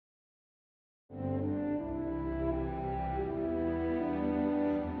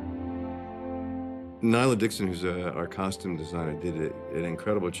Nyla Dixon, who's our costume designer, did an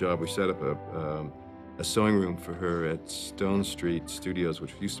incredible job. We set up a sewing room for her at Stone Street Studios,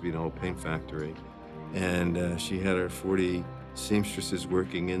 which used to be an old paint factory. And she had her 40 seamstresses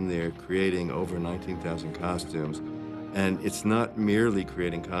working in there, creating over 19,000 costumes. And it's not merely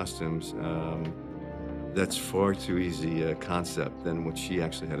creating costumes. That's far too easy a concept than what she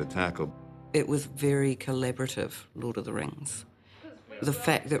actually had to tackle. It was very collaborative, Lord of the Rings. The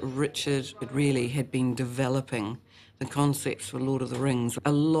fact that Richard really had been developing the concepts for Lord of the Rings,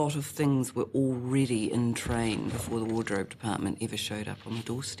 a lot of things were already in train before the wardrobe department ever showed up on the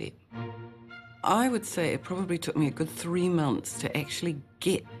doorstep. I would say it probably took me a good 3 months to actually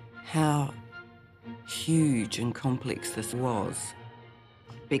get how huge and complex this was.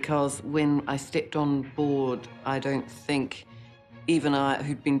 Because when I stepped on board, I don't think even I,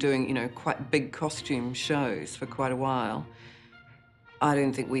 who'd been doing, quite big costume shows for quite a while, I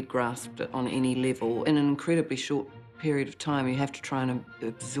don't think we'd grasped it on any level. In an incredibly short period of time, you have to try and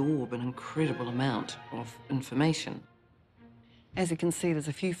absorb an incredible amount of information. As you can see, there's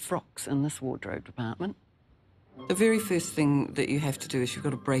a few frocks in this wardrobe department. The very first thing that you have to do is you've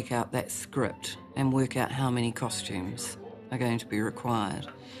got to break out that script and work out how many costumes are going to be required.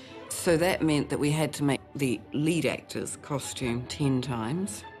 So that meant that we had to make the lead actor's costume 10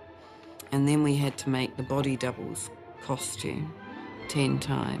 times, and then we had to make the body double's costume 10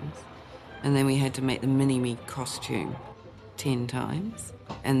 times, and then we had to make the mini-me costume 10 times,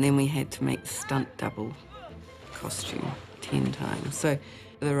 and then we had to make the stunt double costume 10 times. So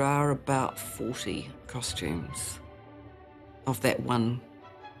there are about 40 costumes of that one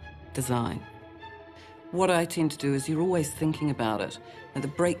design. What I tend to do is you're always thinking about it. And the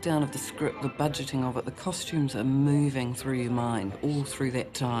breakdown of the script, the budgeting of it, the costumes are moving through your mind all through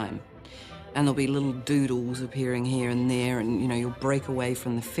that time. And there'll be little doodles appearing here and there, and you'll break away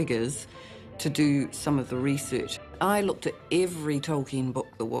from the figures to do some of the research. I looked at every Tolkien book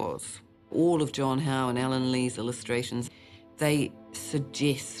there was, all of John Howe and Alan Lee's illustrations. They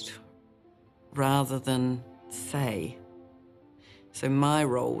suggest rather than say. So my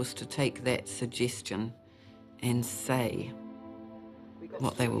role was to take that suggestion and say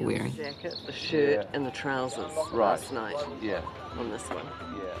what they were wearing. The jacket, the shirt, and the trousers last night. Yeah. On this one.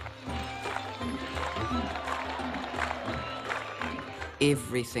 Yeah.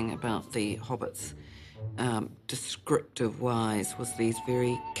 Everything about the Hobbits, descriptive-wise, was these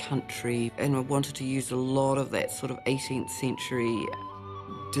very country, and I wanted to use a lot of that sort of 18th century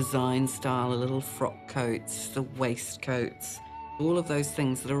design style, the little frock coats, the waistcoats, all of those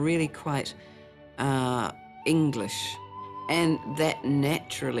things that are really quite English. And that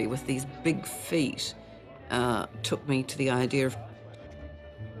naturally, with these big feet, took me to the idea of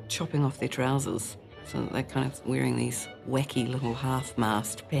chopping off their trousers so that they're kind of wearing these wacky little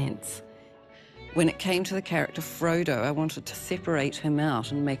half-mast pants. When it came to the character Frodo, I wanted to separate him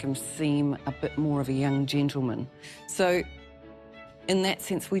out and make him seem a bit more of a young gentleman. So in that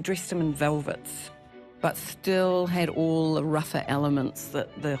sense, we dressed him in velvets, but still had all the rougher elements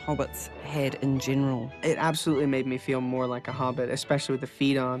that the Hobbits had in general. It absolutely made me feel more like a Hobbit, especially with the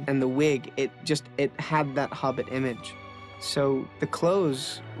feet on and the wig. It had that Hobbit image. So the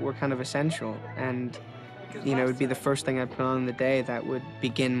clothes were kind of essential, and it would be the first thing I'd put on the day that would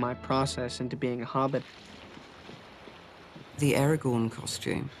begin my process into being a Hobbit. The Aragorn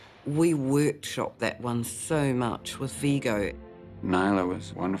costume, we workshopped that one so much with Viggo. Nyla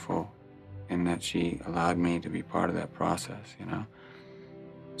was wonderful in that she allowed me to be part of that process,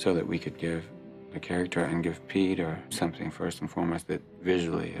 so that we could give the character and give Peter something first and foremost that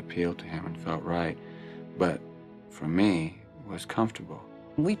visually appealed to him and felt right, but for me was comfortable.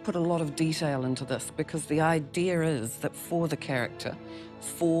 We put a lot of detail into this because the idea is that for the character,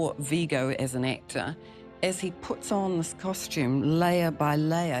 for Viggo as an actor, as he puts on this costume, layer by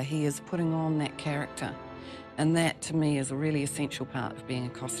layer, he is putting on that character. And that, to me, is a really essential part of being a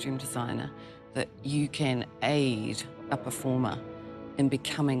costume designer, that you can aid a performer in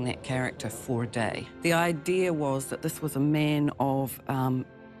becoming that character for a day. The idea was that this was a man of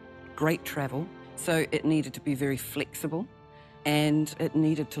great travel, so it needed to be very flexible, and it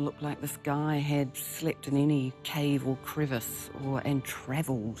needed to look like this guy had slept in any cave or crevice and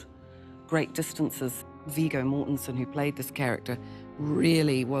travelled great distances. Viggo Mortensen, who played this character,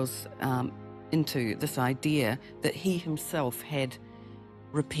 really was into this idea that he himself had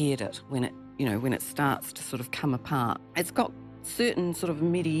repaired it when it starts to sort of come apart. It's got certain sort of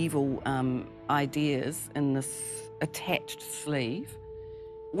medieval ideas in this attached sleeve,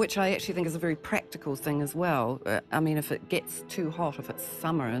 which I actually think is a very practical thing as well. I mean, if it gets too hot, if it's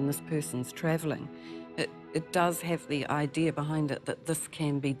summer and this person's travelling, it does have the idea behind it that this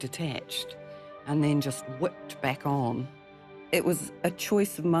can be detached and then just whipped back on. It was a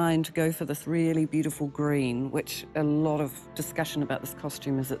choice of mine to go for this really beautiful green, which a lot of discussion about this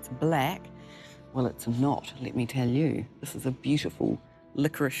costume is it's black. Well, it's not, let me tell you. This is a beautiful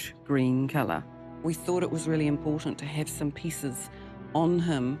licorice green colour. We thought it was really important to have some pieces on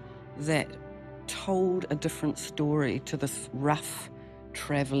him that told a different story to this rough,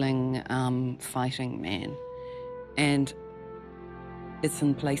 travelling, fighting man. And it's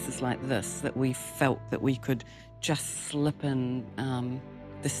in places like this that we felt that we could just slip in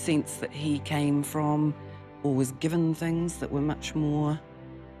the sense that he came from or was given things that were much more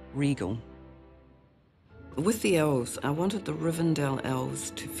regal. With the elves, I wanted the Rivendell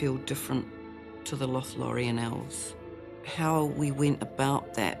elves to feel different to the Lothlorien elves. How we went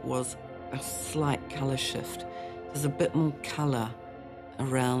about that was a slight colour shift. There's a bit more colour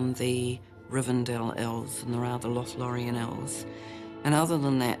around the Rivendell elves than around the Lothlorien elves. And other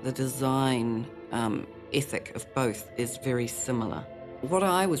than that, the design ethic of both is very similar. What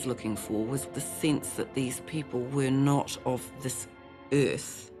I was looking for was the sense that these people were not of this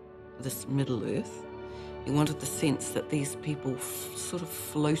earth, this Middle Earth. He wanted the sense that these people sort of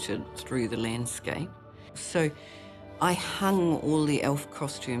floated through the landscape. So I hung all the elf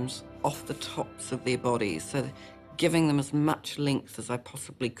costumes off the tops of their bodies, so giving them as much length as I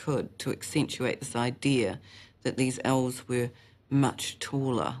possibly could to accentuate this idea that these elves were much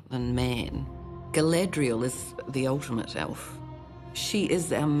taller than man. Galadriel is the ultimate elf. She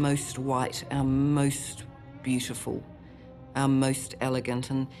is our most white, our most beautiful, our most elegant,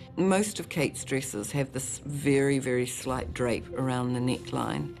 and most of Kate's dresses have this very, very slight drape around the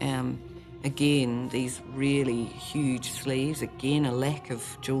neckline. Again, these really huge sleeves, again, a lack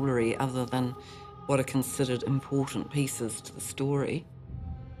of jewellery other than what are considered important pieces to the story.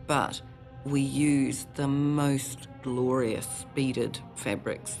 But we used the most glorious beaded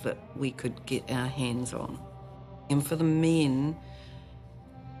fabrics that we could get our hands on. And for the men,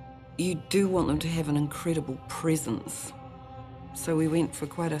 you do want them to have an incredible presence. So we went for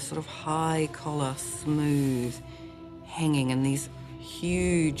quite a sort of high collar, smooth hanging in these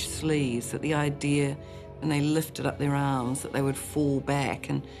huge sleeves, that the idea when they lifted up their arms that they would fall back,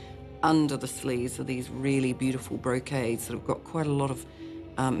 and under the sleeves are these really beautiful brocades that have got quite a lot of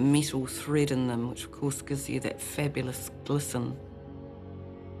metal thread in them, which of course gives you that fabulous glisten.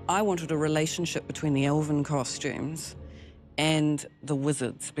 I wanted a relationship between the elven costumes and the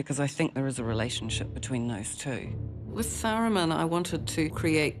wizards, because I think there is a relationship between those two. With Saruman, I wanted to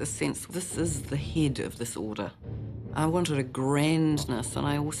create the sense this is the head of this order. I wanted a grandness, and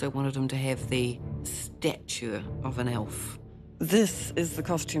I also wanted him to have the stature of an elf. This is the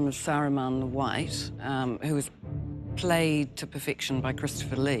costume of Saruman the White, who was played to perfection by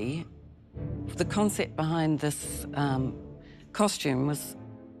Christopher Lee. The concept behind this costume was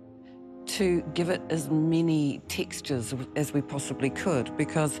to give it as many textures as we possibly could,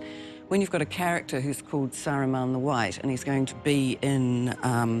 because when you've got a character who's called Saruman the White and he's going to be in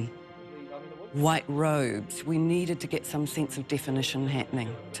white robes, we needed to get some sense of definition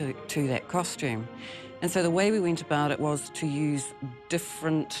happening to that costume. And so the way we went about it was to use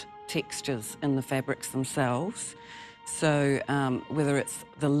different textures in the fabrics themselves. So whether it's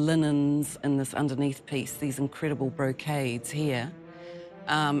the linens in this underneath piece, these incredible brocades here,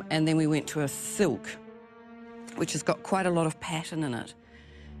 and then we went to a silk, which has got quite a lot of pattern in it.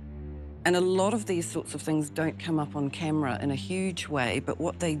 And a lot of these sorts of things don't come up on camera in a huge way, but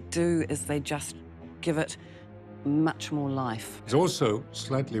what they do is they just give it much more life. It's also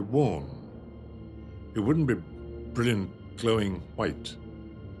slightly worn. It wouldn't be brilliant, glowing white.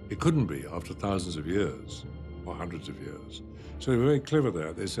 It couldn't be after thousands of years or hundreds of years. So they were very clever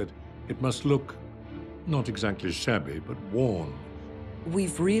there. They said it must look not exactly shabby, but worn.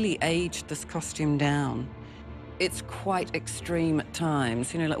 We've really aged this costume down. It's quite extreme at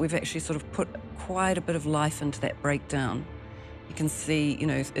times. You know, like we've actually sort of put quite a bit of life into that breakdown. You can see, you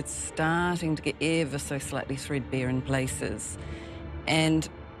know, it's starting to get ever so slightly threadbare in places. And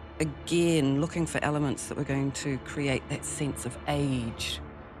again, looking for elements that were going to create that sense of age.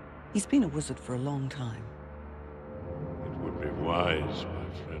 He's been a wizard for a long time. It would be wise,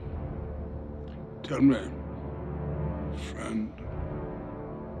 my friend. Tell me, friend,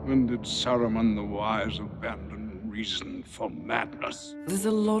 when did Saruman the Wise abandon reason for madness? There's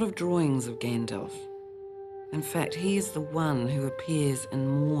a lot of drawings of Gandalf. In fact, he is the one who appears in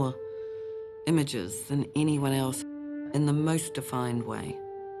more images than anyone else in the most defined way.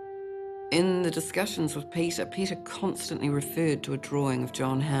 In the discussions with Peter, Peter constantly referred to a drawing of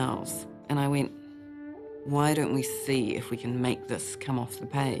John Howes, and I went, why don't we see if we can make this come off the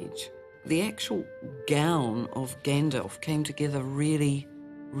page? The actual gown of Gandalf came together really,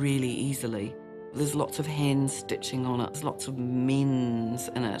 really easily. There's lots of hand stitching on it. There's lots of men's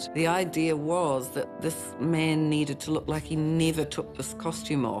in it. The idea was that this man needed to look like he never took this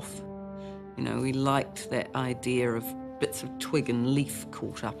costume off. You know, we liked that idea of bits of twig and leaf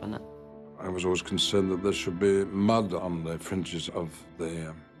caught up in it. I was always concerned that there should be mud on the fringes of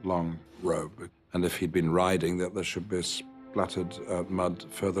the long robe, and if he'd been riding, that there should be splattered mud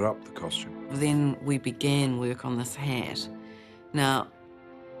further up the costume. Then we began work on this hat. Now,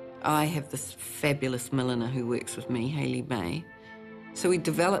 I have this fabulous milliner who works with me, Hayley May. So we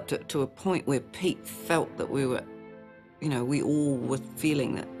developed it to a point where Pete felt that we were, you know, we all were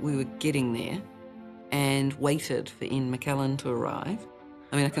feeling that we were getting there, and waited for Ian McKellen to arrive.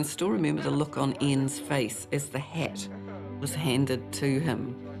 I mean, I can still remember the look on Ian's face as the hat was handed to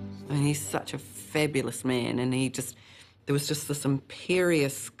him. I mean, he's such a fabulous man, and there was just this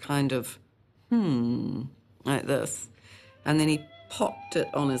imperious kind of, like this. And then he popped it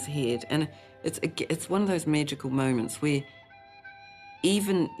on his head, and it's one of those magical moments where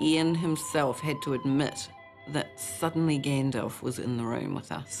even Ian himself had to admit that suddenly Gandalf was in the room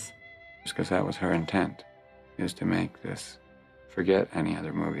with us. Because that was her intent, is to make this, forget any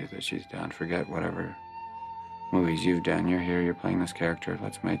other movies that she's done, forget whatever movies you've done. You're here, you're playing this character,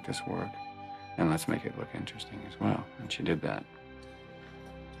 let's make this work, and let's make it look interesting as well. And she did that.